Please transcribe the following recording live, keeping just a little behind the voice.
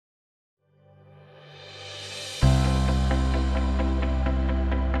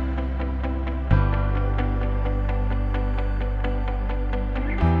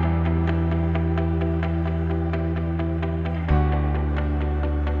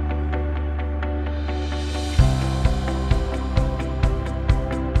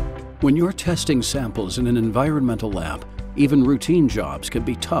When you're testing samples in an environmental lab, even routine jobs can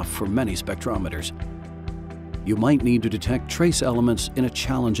be tough for many spectrometers. You might need to detect trace elements in a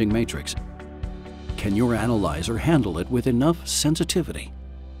challenging matrix. Can your analyzer handle it with enough sensitivity,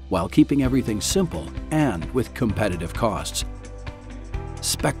 while keeping everything simple and with competitive costs?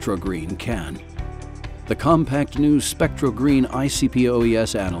 SPECTRO GREEN can. The compact new SPECTRO GREEN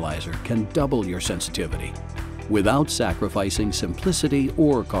ICP-OES analyzer can double your sensitivity without sacrificing simplicity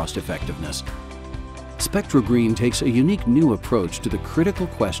or cost-effectiveness. SPECTRO GREEN takes a unique new approach to the critical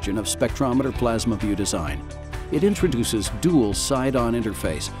question of spectrometer plasma view design. It introduces dual side-on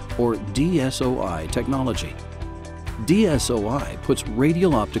interface, or DSOI technology. DSOI puts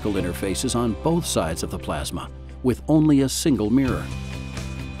radial optical interfaces on both sides of the plasma with only a single mirror.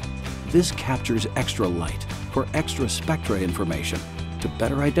 This captures extra light for extra spectra information to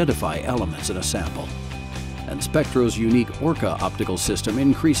better identify elements in a sample. And Spectro's unique Orca optical system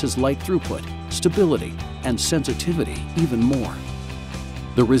increases light throughput, stability, and sensitivity even more.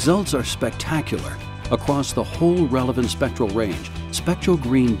 The results are spectacular. Across the whole relevant spectral range, SPECTRO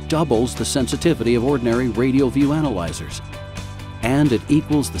GREEN doubles the sensitivity of ordinary radial view analyzers. And it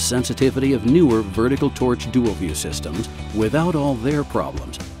equals the sensitivity of newer vertical torch dual view systems without all their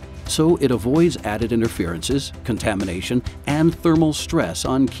problems. So it avoids added interferences, contamination, and thermal stress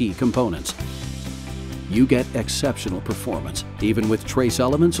on key components. You get exceptional performance, even with trace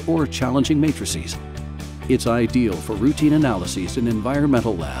elements or challenging matrices. It's ideal for routine analyses in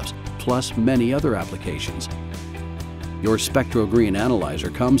environmental labs, plus many other applications. Your SPECTRO GREEN analyzer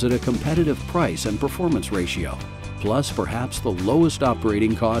comes at a competitive price and performance ratio, plus perhaps the lowest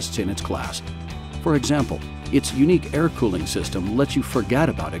operating costs in its class. For example, its unique air cooling system lets you forget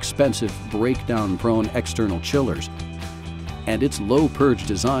about expensive, breakdown-prone external chillers. And its low purge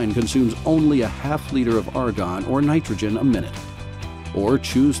design consumes only a ½ liter of argon or nitrogen a minute. Or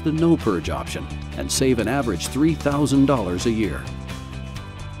choose the no purge option and save an average $3,000 a year.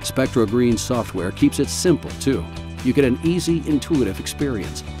 SPECTRO GREEN software keeps it simple too. You get an easy, intuitive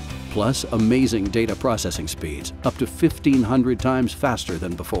experience, plus amazing data processing speeds, up to 1,500 times faster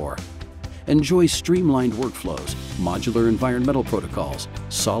than before. Enjoy streamlined workflows, modular environmental protocols,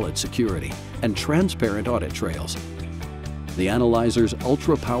 solid security, and transparent audit trails. The analyzer's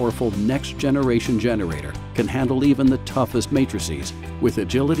ultra-powerful next-generation generator can handle even the toughest matrices with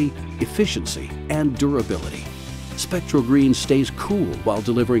agility, efficiency, and durability. SPECTRO GREEN stays cool while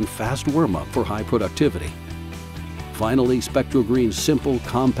delivering fast warm-up for high productivity. Finally, SPECTRO GREEN's simple,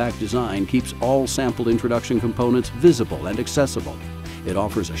 compact design keeps all sample introduction components visible and accessible. It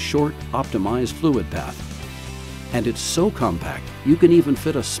offers a short, optimized fluid path. And it's so compact, you can even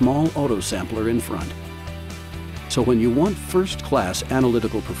fit a small autosampler in front. So when you want first-class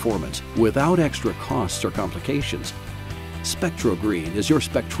analytical performance without extra costs or complications, SPECTRO GREEN is your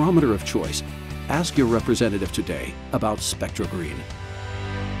spectrometer of choice. Ask your representative today about SPECTRO GREEN.